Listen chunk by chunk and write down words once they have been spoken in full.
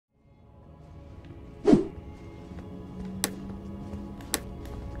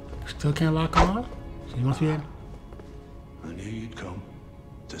Still can't lock on? So you must be in. I knew you'd come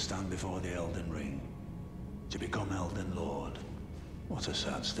to stand before the Elden Ring, to become Elden Lord. What a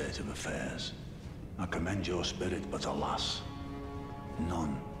sad state of affairs. I commend your spirit, but alas,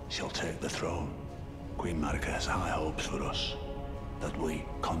 none shall take the throne. Queen Marika has high hopes for us, that we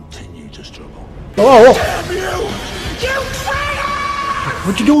continue to struggle. Oh! Damn you! You traitor!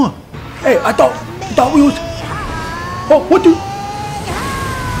 What you doing? Hey, I thought we was... Oh, what you...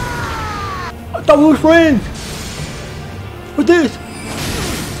 I thought we was friends. What's this?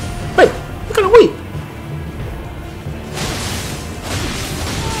 Hey, what kind of weak?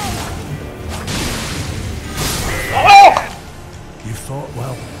 Oh! You fought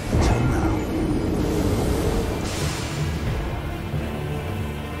well until now.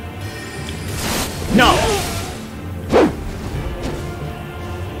 No!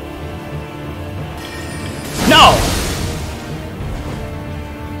 No!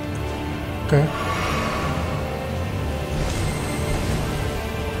 Okay.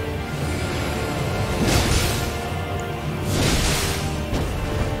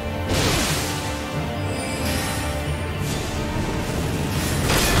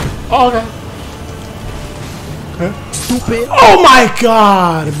 Oh, okay. Okay. Stupid. Oh my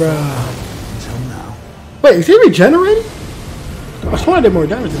god, bro. Until now. Wait, is he regenerating? I swear I did more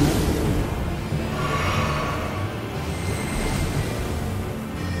damage than that.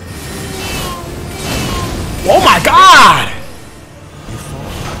 Oh my god!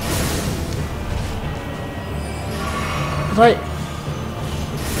 That's right.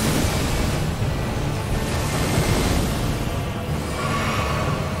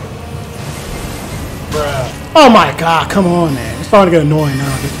 Bruh. Oh my god, come on, man. It's starting to get annoying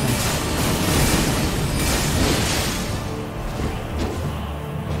now at this point.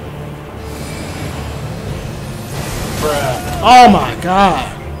 Bruh. Oh my god.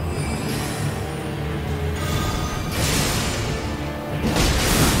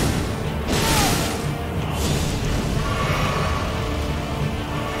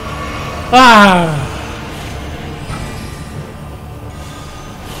 Ah!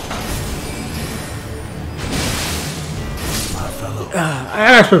 I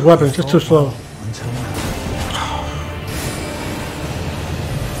asked for his weapons, it's too slow.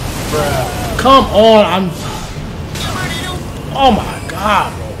 Bruh. Come on, I'm... Oh my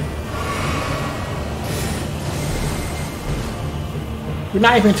god, bro. You're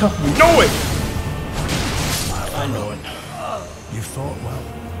not even tough. You know it! I know it. You fought well.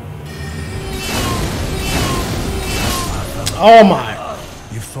 Oh my.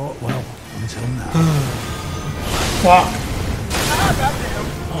 You fought well until now. Fuck.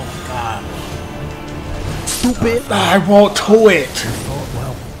 Oh my god. Stupid. I won't to it. You fought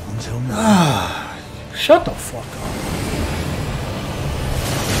well until now. Shut the fuck up.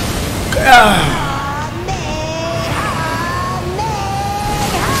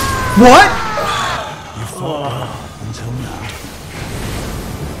 What? You fought well until now.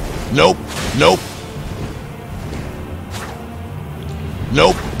 Nope. Nope.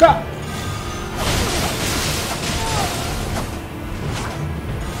 Nope. God.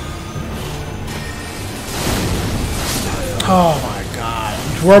 Oh my god.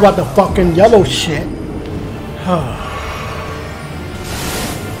 I'm worried about the fucking yellow shit.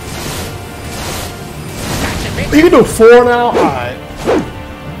 You can do 4 now? Alright.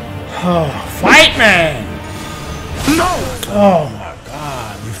 Fight, man! No! Oh my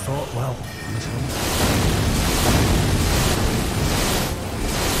god. You fought well until now.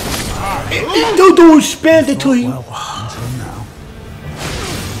 Dude, dude, spammed it till he... Well until now.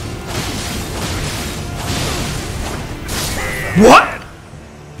 What?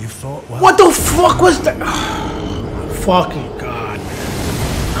 You fought well. What the fuck was that? Oh, fucking god.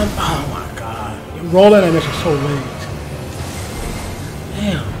 Oh my god. Rolling at this is so late.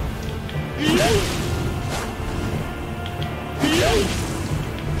 Damn.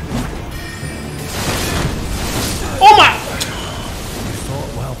 Oh my! You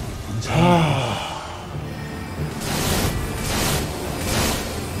fought well until now.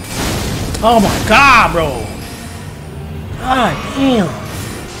 Oh my god, bro. God damn.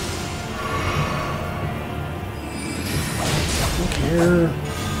 Don't care.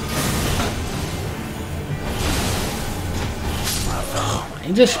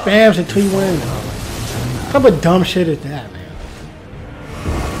 He just spams until you win. What type of dumb shit is that, man?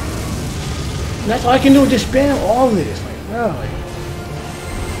 That's all I can do is just spam all of this. Like, bro, like,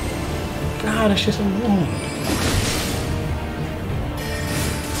 God, that's just annoying.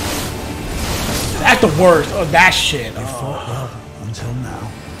 That's the worst of that shit. You fought well until now.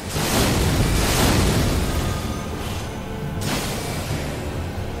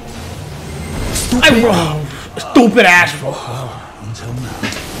 Stupid ass roll. Until now.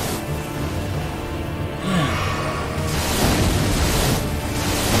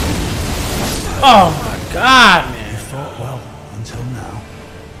 Oh my god, man. You fought well until now.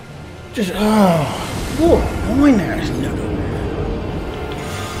 Just, you're annoying ass nigga.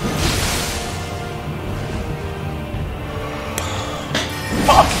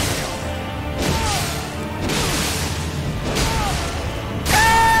 Fuck.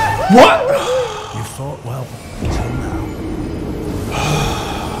 What? You fought well until now.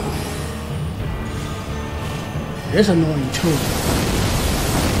 It's annoying too.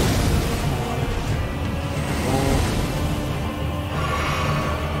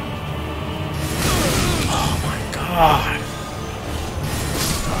 God.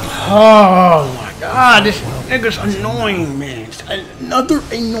 Oh my god, this nigga's annoying, man. It's another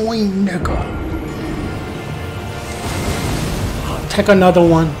annoying nigga. I'll take another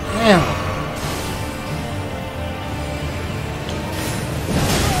one. Damn.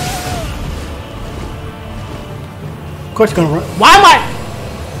 Of course, gonna run. Why am I?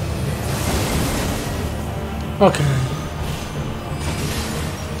 Okay.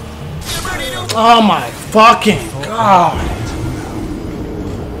 Oh my fucking god.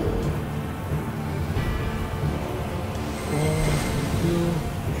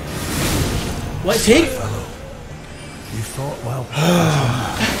 What's he? You fought well.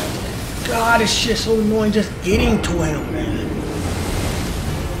 God, this shit's so annoying just getting to him, man.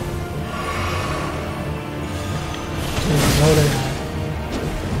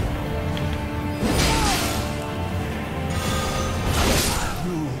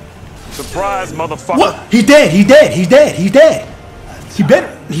 Surprise, motherfucker! What? He's dead. He's dead. He's dead. He's dead. He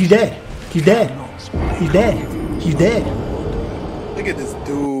better. He's dead. He's dead. He's dead. He's dead. Look at this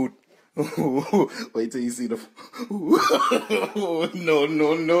dude. Wait till you see the. No.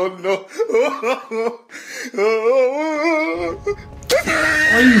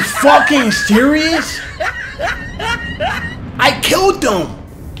 Are you fucking serious? I killed them.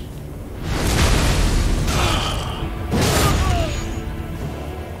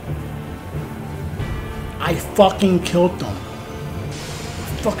 I fucking killed them.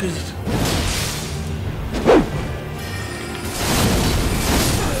 What the fuck is this?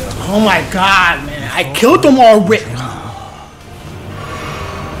 Oh my god, man. I killed them already.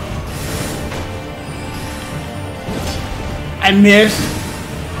 I missed.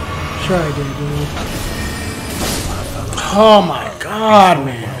 Sure I did, dude. Oh my god,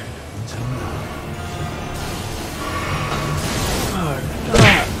 man. Oh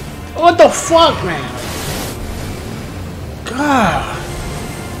god. What the fuck, man? God.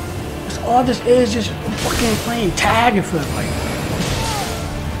 That's all this is, just fucking playing tag and feels like.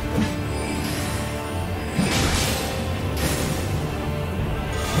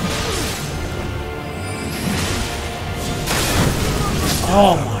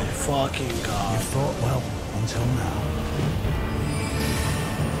 Oh my fucking god. You fought well until now.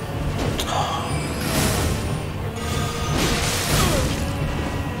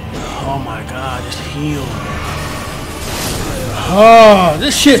 Oh my god, just heal. Oh,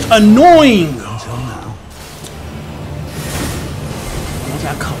 this shit's annoying. Until now. Once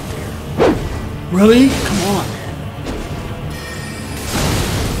I come there. Really? Come on, man.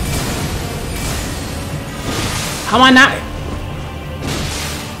 How am I not?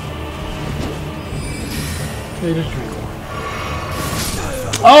 Okay, just drink one.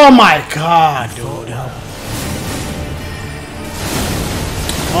 Oh my god, dude.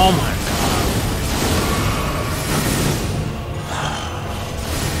 Oh my god.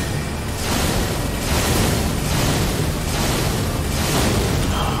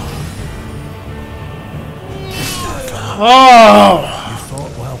 Oh! You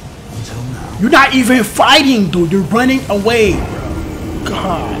fought well until now. You're not even fighting, dude. You're running away, bro.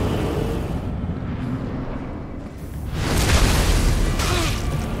 God.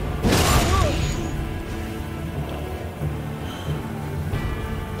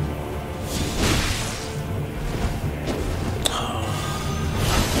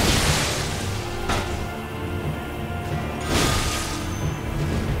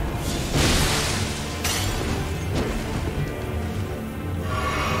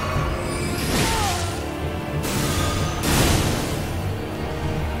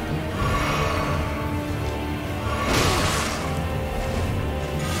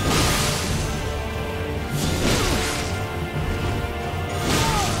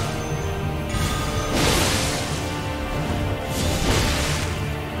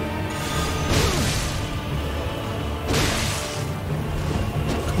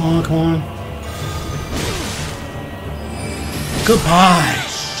 Come on, come on. Goodbye.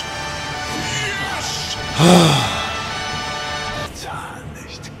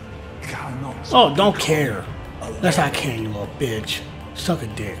 Oh, don't care. That's how I can, you little bitch. Suck a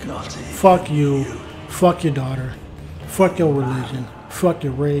dick. Fuck you. Fuck your daughter. Fuck your religion. Fuck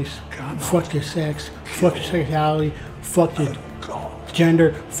your race. Fuck your sex. Fuck your sexuality. Fuck your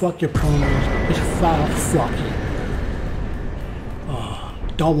gender. Fuck your pronouns. Just flat out fuck you.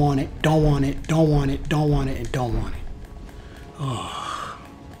 Don't want it. Don't want it. Don't want it. Don't want it. And don't want it.